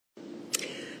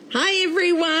Hi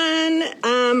everyone,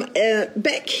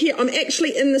 back here. I'm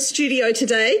actually in the studio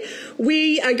today.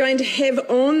 We are going to have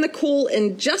on the call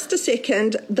in just a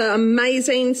second the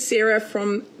amazing Sarah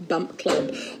from Bump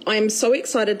Club. I am so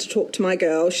excited to talk to my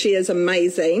girl. She is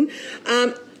amazing.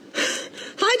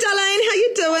 Hi Darlene, how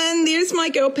you doing? There's my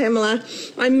girl Pamela.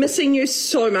 I'm missing you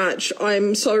so much.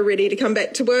 I'm so ready to come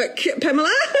back to work,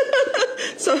 Pamela.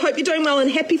 So I hope you're doing well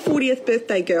and happy 40th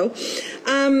birthday, girl.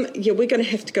 Yeah, we're going to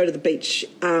have to go to the beach,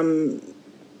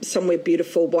 somewhere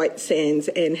beautiful, white sands,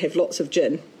 and have lots of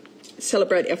gin.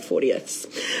 Celebrate our 40ths.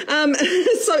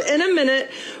 So in a minute,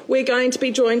 we're going to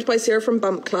be joined by Sarah from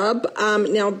Bump Club.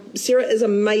 Now, Sarah is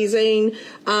amazing.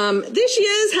 There she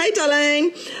is. Hey,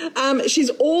 Darlene. She's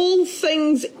all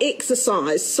things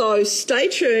exercise. So stay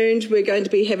tuned. We're going to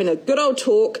be having a good old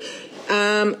talk.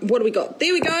 What do we got?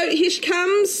 There we go. Here she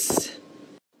comes.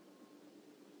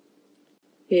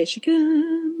 Here she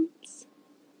comes.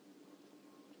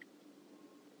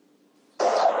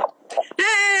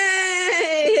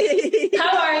 Hey!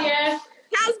 How are you?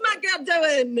 How's my girl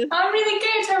doing? I'm really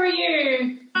good. How are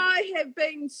you? I have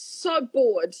been so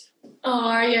bored. Oh,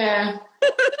 are you?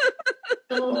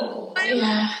 Oh,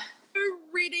 yeah. So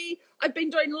ready. I've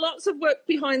been doing lots of work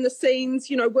behind the scenes,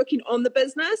 you know, working on the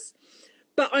business,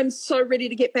 but I'm so ready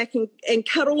to get back and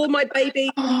cuddle all my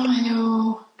babies. Oh, I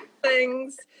know.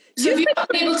 Things. So have you not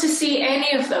been able to see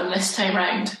any of them this time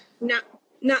round? No,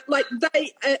 like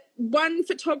they, one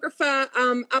photographer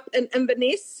up in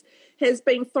Inverness has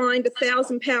been fined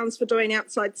 £1,000 for doing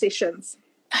outside sessions.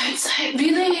 Outside,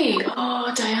 really?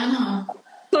 Oh, Diana.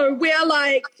 So we're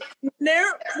like,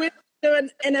 no, we're doing,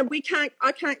 and I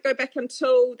can't go back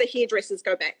until the hairdressers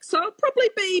go back. So I'll probably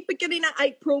be beginning of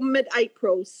April,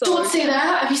 mid-April. So Don't say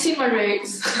that. Have you seen my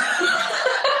roots?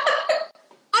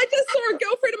 I just saw a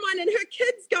girlfriend of mine and her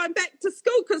kid's going back to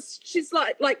school because she's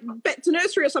like back to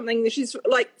nursery or something. She's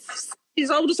like 6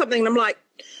 years old or something. And I'm like,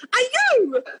 are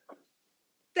you?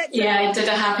 That's yeah, I did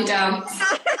a happy dance.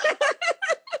 How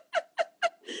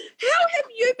have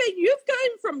you been? You've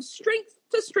gone from strength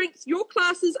to strength. Your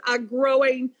classes are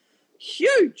growing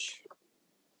huge.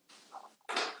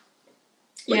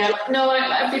 Yeah, no,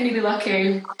 I've been really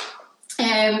lucky.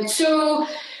 So,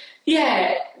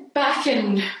 yeah, back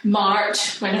in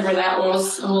March, whenever that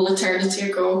was, a whole eternity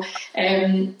ago,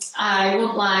 I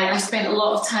won't lie, I spent a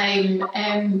lot of time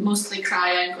mostly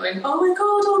crying, going, oh my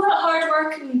God, all that hard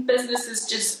work and business is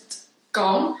just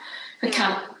gone. I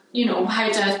can't, how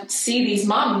to see these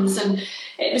mums. And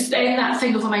it was then that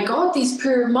thing of, oh my God, these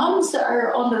poor mums that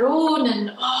are on their own,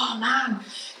 and oh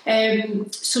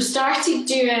man. So started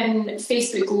doing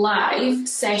Facebook Live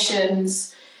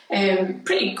sessions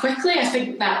pretty quickly, I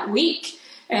think that week.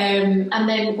 And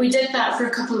then we did that for a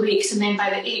couple of weeks, and then by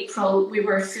the April we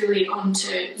were fully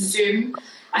onto Zoom.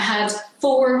 I had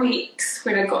 4 weeks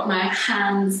where I got my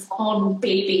hands on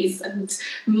babies and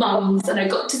mums, and I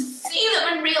got to see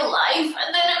them in real life,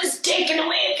 and then it was taken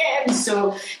away again.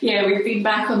 So yeah, we've been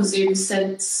back on Zoom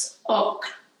since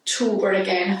October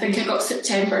again. I think I got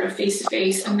September of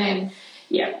face-to-face, and then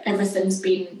yeah, everything's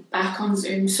been back on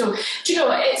Zoom. So do you know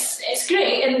what, it's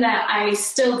great in that I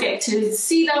still get to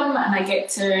see them, and I get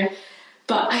to,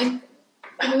 but I'm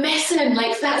missing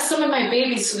like that. Some of my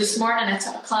babies. So this morning I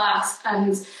took a class,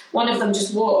 and one of them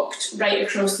just walked right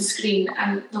across the screen,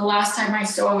 and the last time I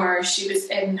saw her, she was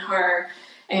in her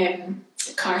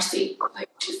car seat, like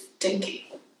just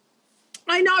dinky.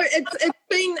 I know,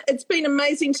 it's been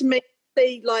amazing to me to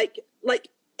see like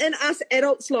in us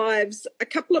adults' lives, a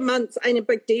couple of months ain't a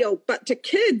big deal, but to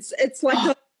kids, it's like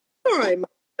a lifetime.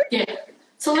 Yeah,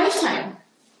 it's a lifetime.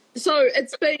 So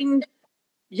it's been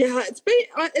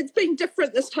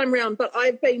different this time around, but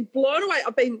I've been blown away.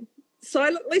 I've been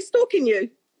silently stalking you.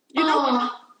 You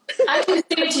know, I can say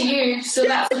it to you, so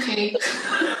that's okay.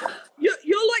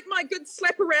 You're like my good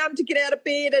slap around to get out of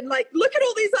bed, and like, look at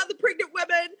all these other pregnant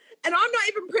women, and I'm not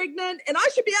even pregnant, and I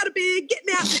should be out of bed, getting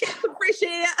out to get some fresh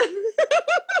air.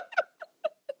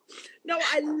 No,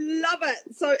 I love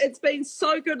it. So it's been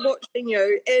so good watching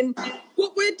you. And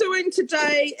what we're doing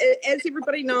today, as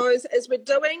everybody knows, is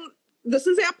this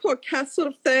is our podcast sort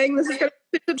of thing. This is going to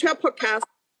fit into our podcast.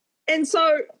 And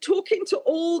so talking to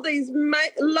all these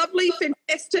lovely,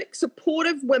 fantastic,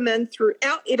 supportive women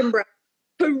throughout Edinburgh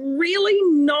who really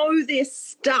know their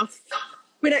stuff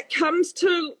when it comes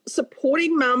to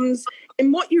supporting mums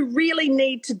and what you really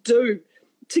need to do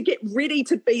to get ready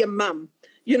to be a mum,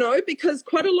 because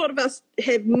quite a lot of us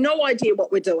have no idea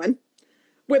what we're doing.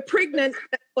 We're pregnant,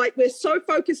 like we're so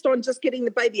focused on just getting the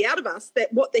baby out of us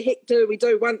that what the heck do we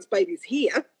do once baby's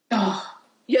here? Oh.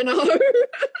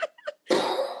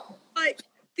 Like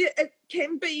it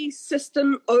can be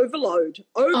system overload.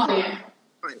 Oh, yeah.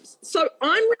 times. So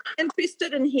I'm really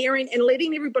interested in hearing and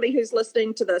letting everybody who's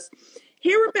listening to this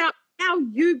hear about how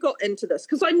you got into this,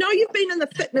 because I know you've been in the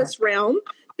fitness realm.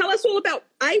 Tell us all about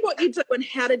what you do and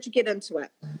how did you get into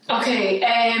it? Okay,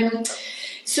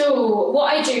 so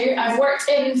what I do, I've worked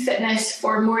in fitness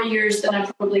for more years than I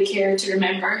probably care to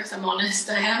remember, if I'm honest,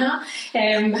 Diana.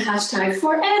 Hashtag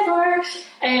forever.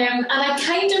 And I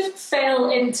kind of fell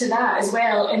into that as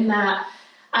well, in that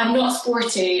I'm not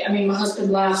sporty. I mean, my husband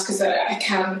laughs because I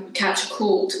can't catch a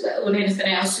cold, let alone anything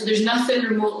else. So there's nothing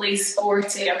remotely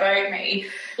sporty about me.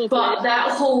 But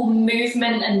that whole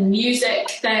movement and music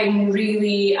thing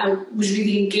really, I was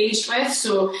really engaged with.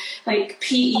 So like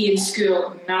PE in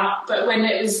school, not. But when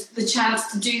it was the chance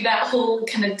to do that whole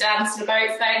kind of dancing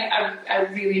about thing, I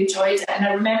really enjoyed it. And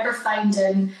I remember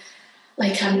finding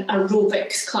like an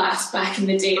aerobics class back in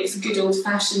the day. It was good old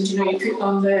fashioned, you put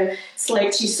on the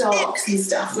sledgy socks and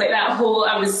stuff like that whole,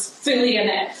 I was fully in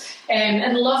it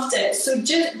and loved it. So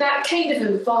just that kind of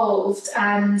evolved,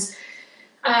 and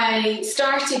I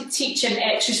started teaching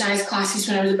exercise classes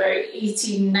when I was about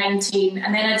 18, 19,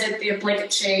 and then I did the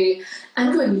obligatory,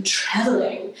 I'm going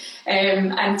travelling,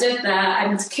 and did that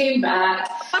and came back.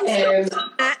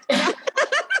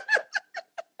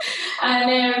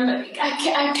 And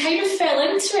I kind of fell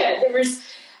into it. There was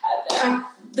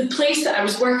the place that I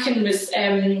was working was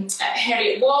at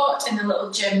Heriot Watt in the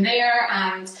little gym there,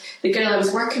 and the girl I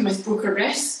was working with broke her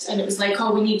wrist, and it was like,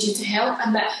 oh, we need you to help,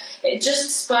 and that it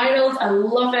just spiraled. I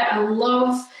love it. I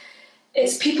love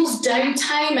it's people's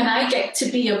downtime, and I get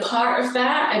to be a part of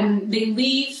that, and they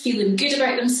leave feeling good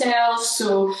about themselves.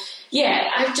 So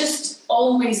yeah, I've just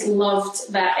always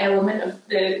loved that element of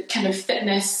the kind of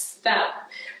fitness, that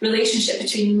relationship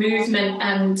between movement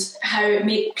and how it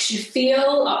makes you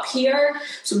feel up here,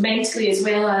 so mentally as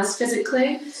well as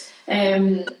physically.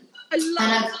 I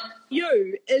love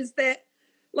you is that,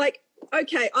 like,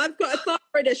 okay, I've got a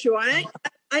thyroid issue. I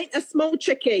ain't a small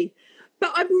chickie,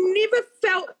 but I've never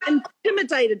felt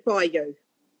intimidated by you.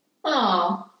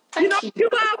 Oh, you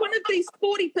are one of these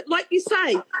sporty, like you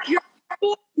say, you're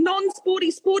a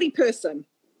non-sporty person.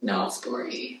 Not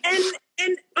sporty.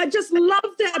 And I just love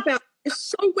that about you.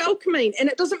 It's so welcoming, and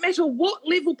it doesn't matter what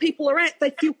level people are at, they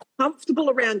feel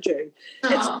comfortable around you.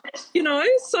 Oh.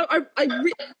 It's, so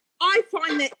I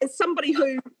find that as somebody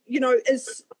who,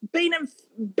 is been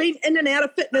in and out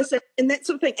of fitness and that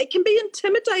sort of thing, it can be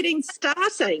intimidating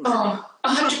starting. Oh,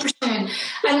 100%.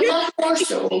 And not more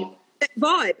so. That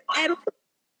vibe at all.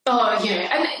 Oh,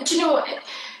 yeah. And do you know what?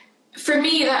 For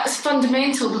me, that's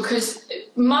fundamental, because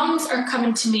mums are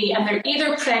coming to me and they're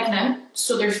either pregnant,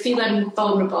 so they're feeling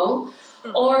vulnerable,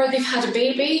 or they've had a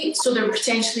baby, so they're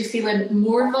potentially feeling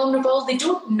more vulnerable. They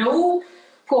don't know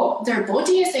what their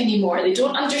body is anymore. They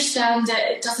don't understand it.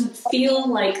 It doesn't feel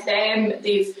like them.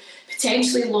 They've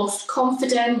potentially lost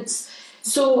confidence.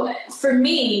 So for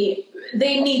me,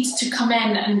 they need to come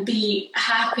in and be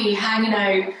happy hanging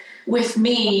out with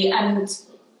me and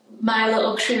my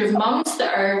little crew of mums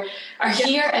that are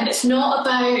here. And it's not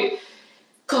about,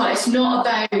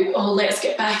 oh, let's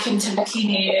get back into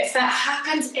bikini. If that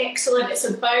happens, excellent. It's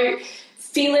about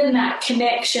feeling that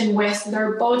connection with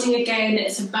their body again.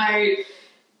 It's about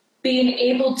being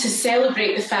able to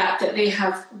celebrate the fact that they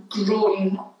have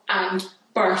grown and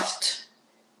birthed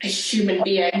a human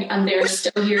being, and they're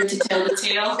still here to tell the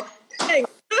tale.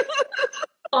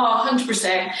 Oh,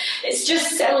 100%. It's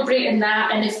just celebrating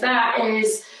that, and if that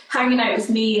is hanging out with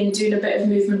me and doing a bit of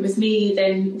movement with me,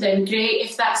 then great.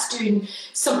 If that's doing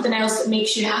something else that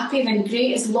makes you happy, then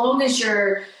great. As long as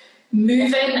you're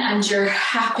moving and you're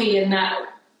happy in that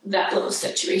little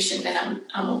situation, then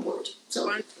I'm on board.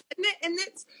 So, and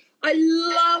that's, I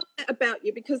love that about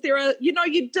you, because there are, you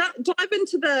dive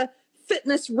into the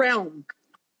fitness realm.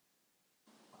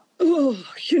 Oh,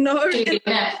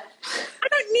 yeah. I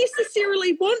don't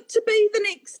necessarily want to be the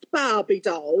next Barbie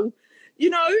doll,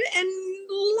 and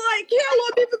like how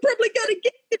I'm ever probably going to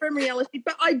get there in reality,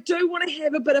 but I do want to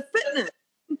have a bit of fitness.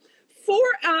 For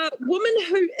a woman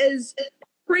who is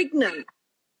pregnant,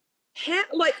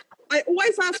 I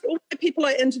always ask all the people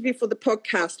I interview for the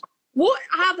podcast, what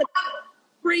are the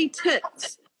 3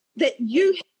 tips that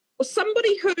you have for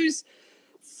somebody who's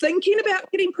thinking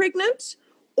about getting pregnant,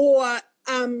 or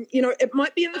it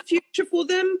might be in the future for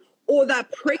them, or they're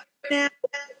pregnant now,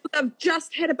 they've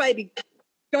just had a baby?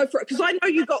 Go for it, because I know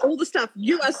you got all the stuff.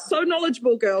 You are so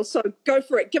knowledgeable, girl, so go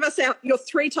for it. Give us your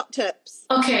 3 top tips.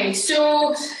 Okay,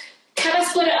 so can I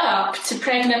split it up to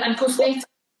pregnant and postnatal?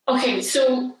 Okay,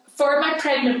 so for my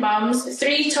pregnant mums,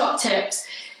 3 top tips.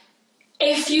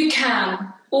 If you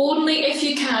can, only if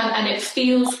you can and it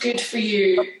feels good for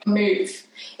you, move.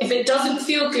 If it doesn't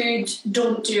feel good,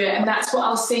 don't do it. And that's what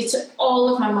I'll say to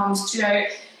all of my mums throughout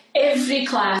every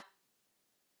class.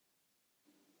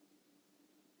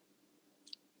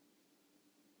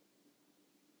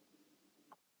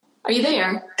 Are you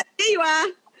there? There you are.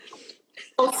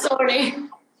 Oh, sorry.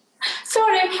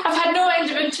 Sorry, I've had no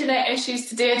end of internet issues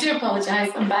today. I do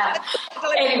apologise, I'm bad.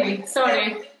 Anyway,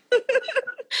 sorry.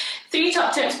 3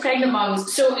 top tips for pregnant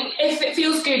mums. So if it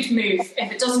feels good, move.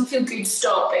 If it doesn't feel good,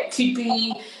 stop. It could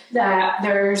be that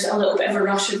there's a little bit of a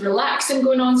rush of relaxing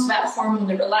going on, so that hormone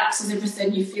that relaxes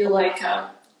everything, you feel like a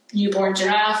newborn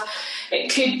giraffe.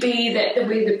 It could be that the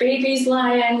way the baby's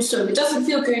lying, so if it doesn't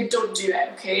feel good, don't do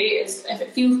it, okay? If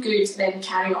it feels good, then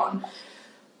carry on.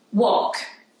 Walk.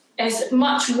 As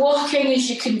much walking as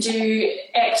you can do,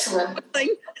 excellent.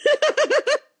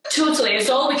 Totally, it's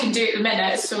all we can do at the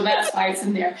minute, so that's why it's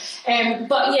in there.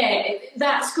 But yeah,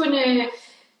 that's going to...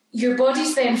 Your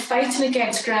body's then fighting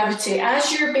against gravity.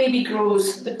 As your baby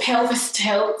grows, the pelvis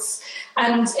tilts,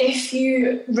 and if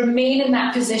you remain in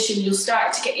that position, you'll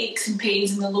start to get aches and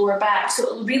pains in the lower back. So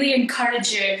it'll really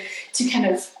encourage you to kind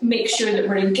of make sure that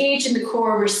we're engaged in the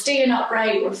core, we're staying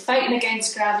upright, we're fighting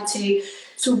against gravity.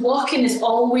 So walking is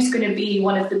always going to be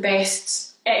one of the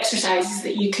best exercises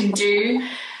that you can do.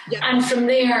 Yeah. And from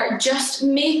there, just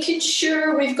making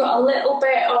sure we've got a little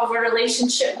bit of a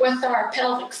relationship with our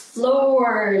pelvic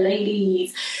floor,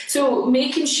 ladies. So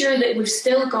making sure that we've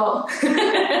still got,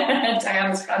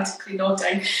 Diana's frantically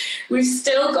nodding, we've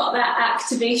still got that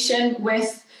activation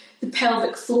with the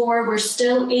pelvic floor. We're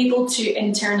still able to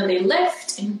internally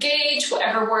lift, engage,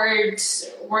 whatever word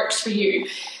works for you,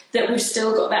 that we've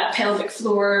still got that pelvic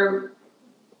floor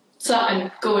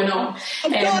something going on. So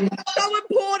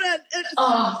important.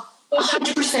 Oh,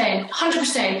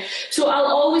 100%. So I'll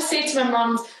always say to my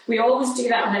mums, we always do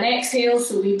that on an exhale.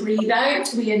 So we breathe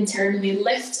out, we internally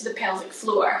lift the pelvic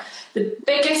floor. The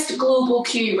biggest global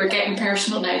cue, we're getting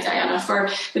personal now, Diana, for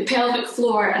the pelvic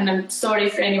floor, and I'm sorry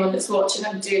for anyone that's watching,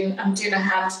 I'm doing a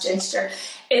hand gesture,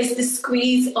 is the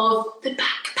squeeze of the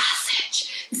back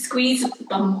passage, the squeeze of the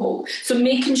bum hole. So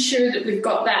making sure that we've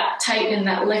got that tightening,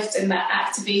 that lift and that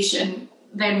activation,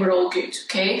 then we're all good,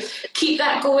 okay? Keep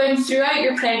that going throughout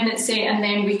your pregnancy, and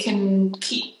then we can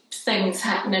keep things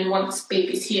happening once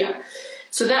baby's here.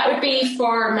 So that would be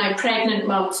for my pregnant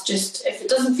mums. Just if it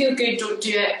doesn't feel good, don't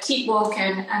do it. Keep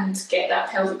walking and get that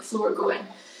pelvic floor going.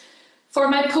 For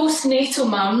my postnatal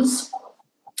mums,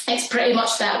 it's pretty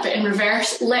much that, but in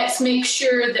reverse. Let's make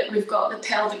sure that we've got the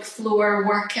pelvic floor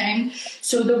working.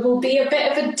 So there will be a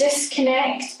bit of a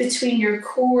disconnect between your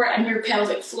core and your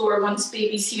pelvic floor once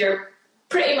baby's here.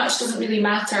 Pretty much doesn't really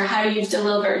matter how you've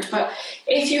delivered, but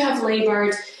if you have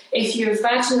laboured, if you've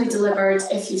vaginally delivered,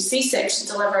 if you've C-section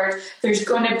delivered, there's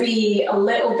going to be a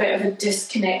little bit of a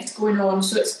disconnect going on.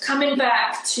 So it's coming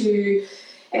back to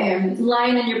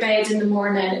lying in your bed in the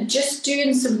morning and just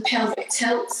doing some pelvic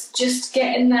tilts, just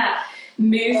getting that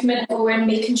movement going,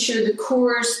 making sure the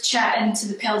core's chatting to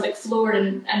the pelvic floor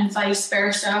and vice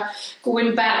versa,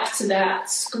 going back to that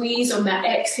squeeze on that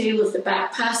exhale of the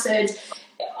back passage.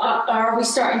 Are we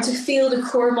starting to feel the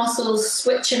core muscles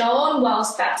switching on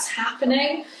whilst that's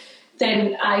happening?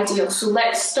 Then ideal. So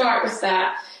let's start with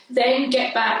that. Then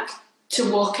get back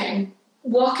to walking.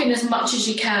 Walking as much as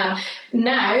you can.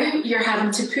 Now you're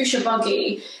having to push a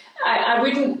buggy. I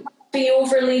wouldn't be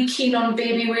overly keen on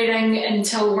baby wearing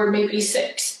until we're maybe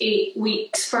 6-8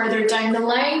 weeks further down the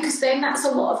line, because then that's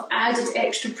a lot of added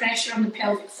extra pressure on the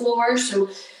pelvic floor. So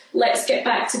let's get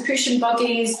back to pushing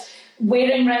buggies,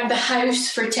 wearing around the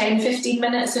house for 10-15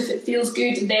 minutes if it feels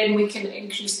good, then we can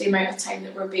increase the amount of time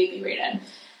that we're baby wearing,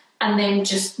 and then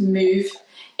just move.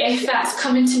 If that's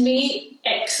coming to me,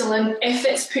 excellent. If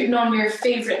it's putting on your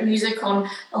favourite music on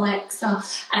Alexa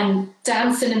and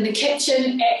dancing in the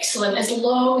kitchen, excellent. As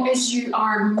long as you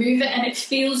are moving and it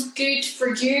feels good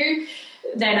for you,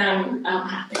 then I'm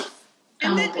happy.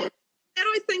 And that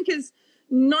I think is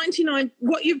 99,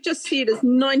 what you've just said is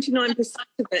 99%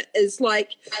 of it is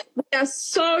like, we are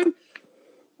so,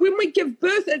 when we give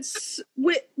birth,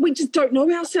 we just don't know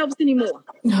ourselves anymore.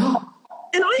 No.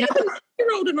 And I have a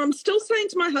 9-year-old and I'm still saying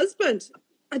to my husband,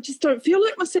 I just don't feel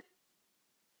like myself,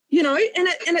 you know, and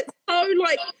it's so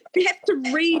like, you have to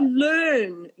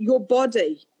relearn your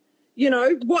body, you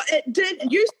know, what it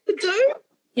used to do,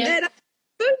 and it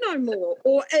do no more,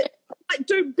 or it might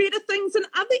do better things in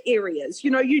other areas.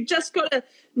 You know, you just got to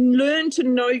learn to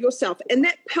know yourself. And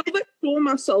that pelvic floor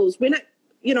muscles, when it,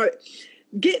 you know,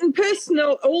 getting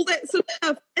personal, all that sort of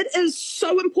stuff, it is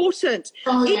so important.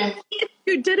 Oh, yeah. If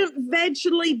you didn't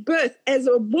vaginally birth, as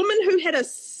a woman who had a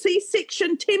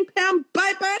C-section 10-pound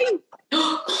baby,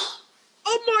 oh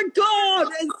my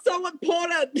God, it's so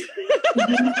important.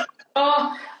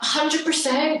 Oh,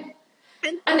 100%.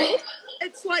 And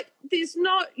it's like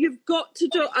you've got to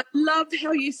do it. I love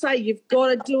how you say you've got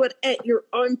to do it at your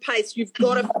own pace. You've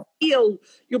got to feel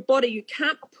your body. You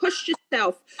can't push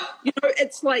yourself. You know,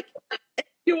 it's like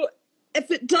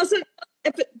if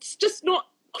it's just not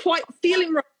quite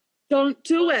feeling right, don't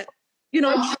do it. You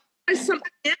know, try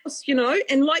something else, you know.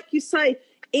 And like you say,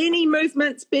 any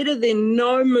movement's better than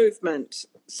no movement.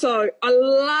 So I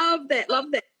love that.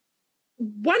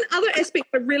 One other aspect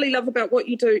I really love about what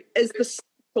you do is the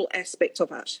social aspect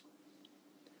of it.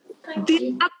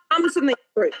 There are mums in these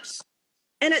groups,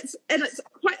 and it's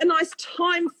quite a nice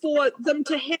time for them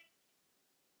to have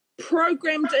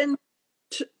programmed in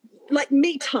like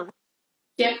me time.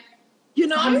 Yep. You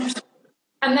know? 100%.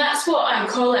 And that's what I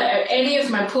call it. Any of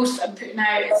my posts I'm putting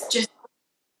out,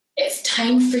 it's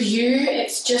time for you.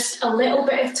 It's just a little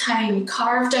bit of time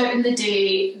carved out in the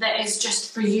day that is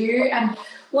just for you. And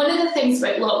one of the things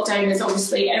about lockdown is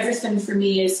obviously everything for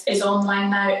me is online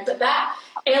now, but that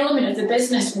element of the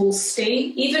business will stay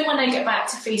even when I get back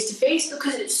to face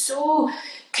because it's so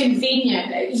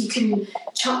convenient. You can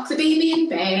chuck the baby in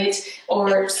bed,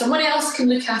 or someone else can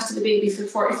look after the baby for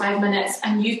 45 minutes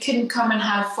and you can come and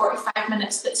have 45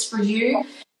 minutes that's for you.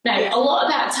 Now, a lot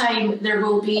of that time there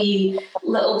will be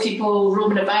little people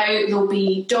roaming about, there'll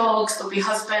be dogs, there'll be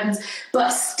husbands, but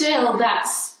still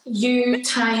that's you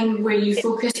time where you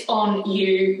focus on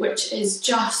you, which is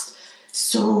just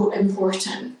so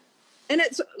important. And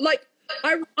it's like,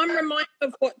 I'm reminded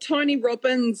of what Tony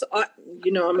Robbins,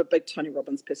 I'm a big Tony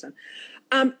Robbins person.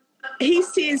 He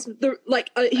says,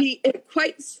 he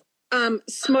equates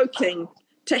smoking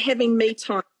to having me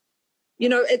time. You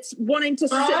know, it's wanting to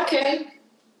sit,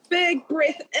 big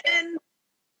breath in,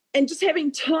 and just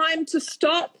having time to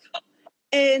stop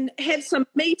and have some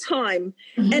me time.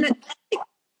 Mm-hmm. And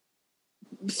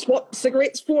swap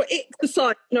cigarettes for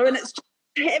exercise, you know, and it's just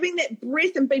having that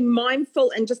breath and being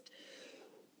mindful and just,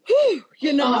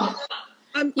 you know,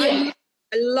 I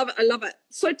love it.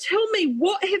 So tell me,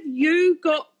 what have you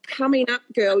got coming up,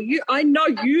 girl? I know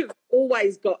you've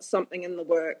always got something in the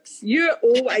works. You're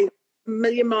always a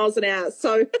million miles an hour.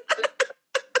 So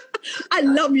I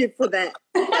love you for that.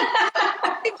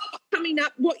 Coming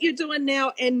up, what you're doing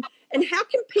now, and how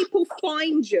can people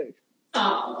find you?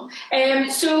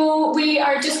 So we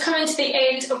are just coming to the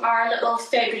end of our little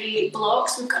February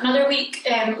blocks. We've got another week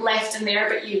left in there,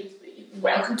 but you're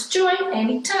welcome to join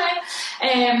anytime.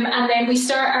 And then we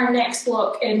start our next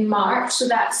block in March. So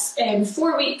that's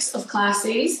 4 weeks of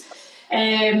classes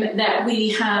that we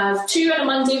have 2 on a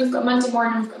Monday. We've got Monday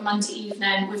morning, we've got Monday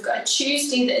evening. We've got a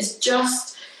Tuesday that is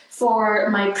just for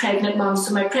my pregnant mums.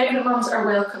 So my pregnant mums are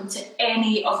welcome to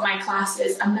any of my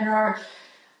classes, and there are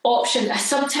options. I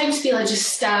sometimes feel I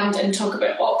just stand and talk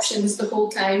about options the whole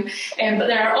time, but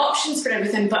there are options for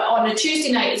everything. But on a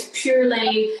Tuesday night, it's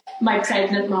purely my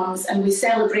pregnant mums, and we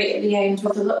celebrate at the end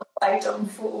with a little slide-on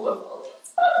photo of all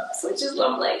these mums, which is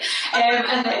lovely.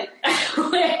 And then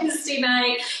Wednesday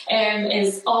night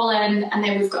is all in, and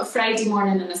then we've got a Friday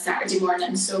morning and a Saturday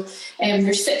morning. So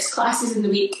there's 6 classes in the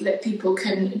week that people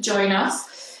can join us.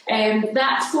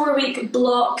 That 4-week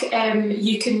block,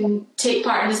 you can take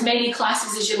part in as many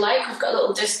classes as you like. We've got a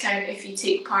little discount if you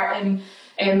take part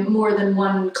in more than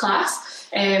one class.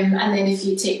 And then if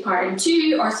you take part in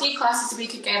 2 or 3 classes a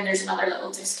week, again, there's another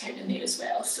little discount in there as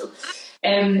well. So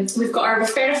we've got our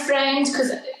refer a friend,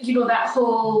 because, you know, that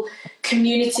whole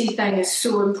community thing is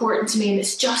so important to me, and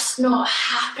it's just not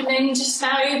happening just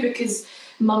now because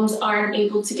mums aren't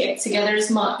able to get together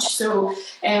as much. So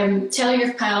tell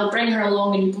your pal, bring her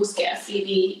along, and you both get a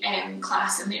freebie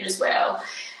class in there as well.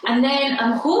 And then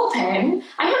I'm hoping,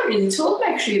 I haven't really told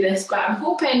my crew this, but I'm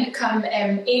hoping come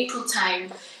April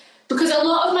time, because a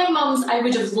lot of my mums I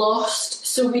would have lost.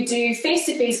 So we do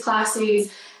face-to-face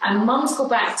classes and mums go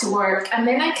back to work, and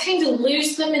then I kind of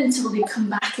lose them until they come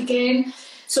back again.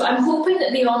 So I'm hoping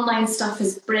that the online stuff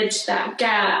has bridged that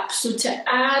gap. So to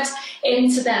add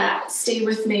into that stay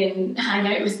with me and hang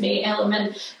out with me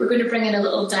element, we're going to bring in a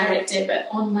little direct debit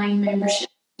online membership.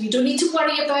 You don't need to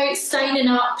worry about signing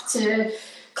up to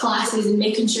classes and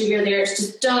making sure you're there. It's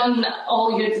just done,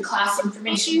 all the class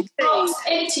information drops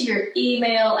into your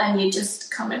email, and you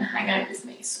just come and hang out with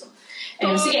me. So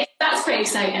yeah, that's pretty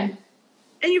exciting.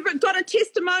 And you've got a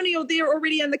testimonial there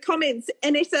already in the comments.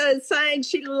 Anetta is saying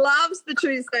she loves the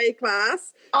Tuesday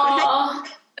class. Oh,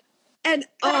 and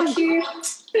thank you.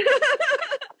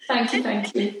 Thank you.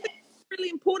 What's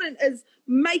really important is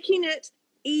making it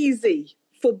easy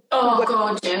for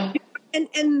God, yeah.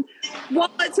 And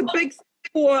while it's a big thing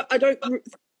for,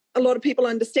 a lot of people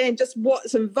understand just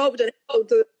what's involved in it.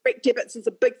 The direct debits is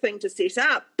a big thing to set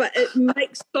up, but it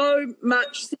makes so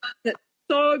much sense. It's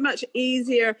so much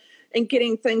easier in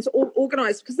getting things all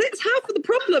organised, because that's half of the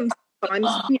problem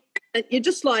sometimes. You're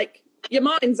just like, your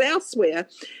mind's elsewhere.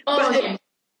 But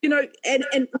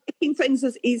and making things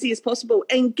as easy as possible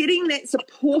and getting that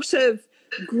supportive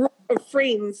group of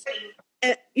friends,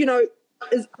 is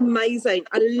amazing.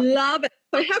 I love it.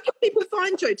 So how can people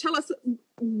find you? Tell us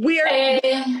where.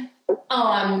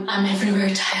 I'm everywhere,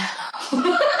 Diana.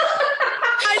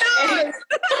 I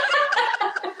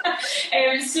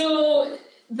know. So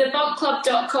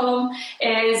thebumpclub.com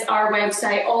is our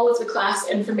website. All of the class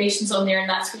information's on there, and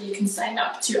that's where you can sign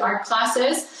up to our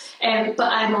classes. But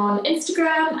I'm on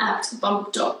Instagram at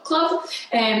bump.club,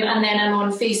 and then I'm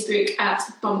on Facebook at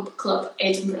Bump Club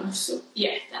Edinburgh. So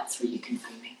yeah, that's where you can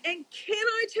find me. And can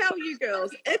I tell you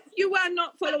girls, if you are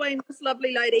not following this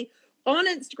lovely lady on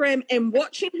Instagram and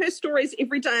watching her stories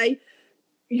every day,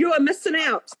 you are missing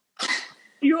out.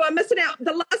 You are missing out.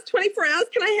 The last 24 hours,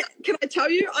 can I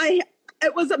tell you,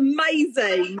 it was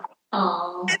amazing.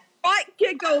 Aww. And right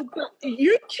giggle, but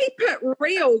you keep it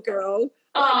real, girl.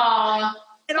 Aww.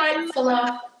 And I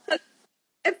love that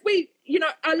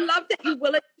you're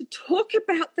willing to talk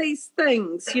about these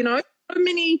things. So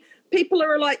many people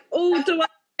are like, oh, do I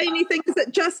say anything? Is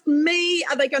it just me?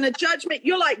 Are they going to judge me?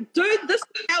 You're like, dude, this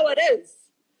is how it is.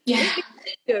 Yeah.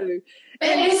 It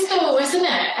is though, isn't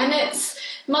it? And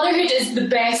motherhood is the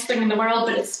best thing in the world,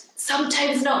 but it's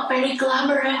sometimes not very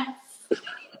glamorous.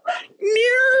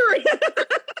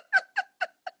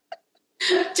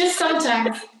 Just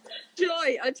sometimes.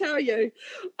 Joy, I tell you.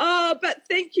 Oh, but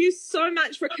thank you so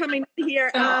much for coming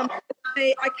here. I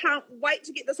can't wait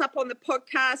to get this up on the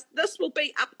podcast. This will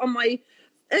be up on my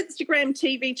Instagram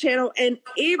TV channel. And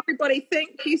everybody,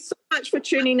 thank you so much for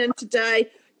tuning in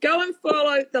today. Go and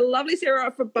follow the lovely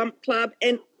Sarah for Bump Club.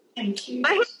 And thank you.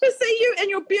 I hope to see you and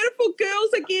your beautiful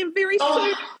girls again very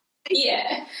soon.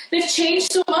 Yeah, they've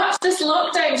changed so much. This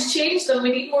lockdown's changed them.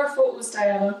 We need more photos,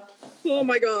 Diana. Oh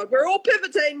my God, we're all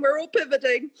pivoting. All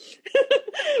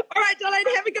right, Darlene,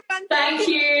 have a good one. Thank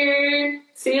you.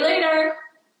 See you later.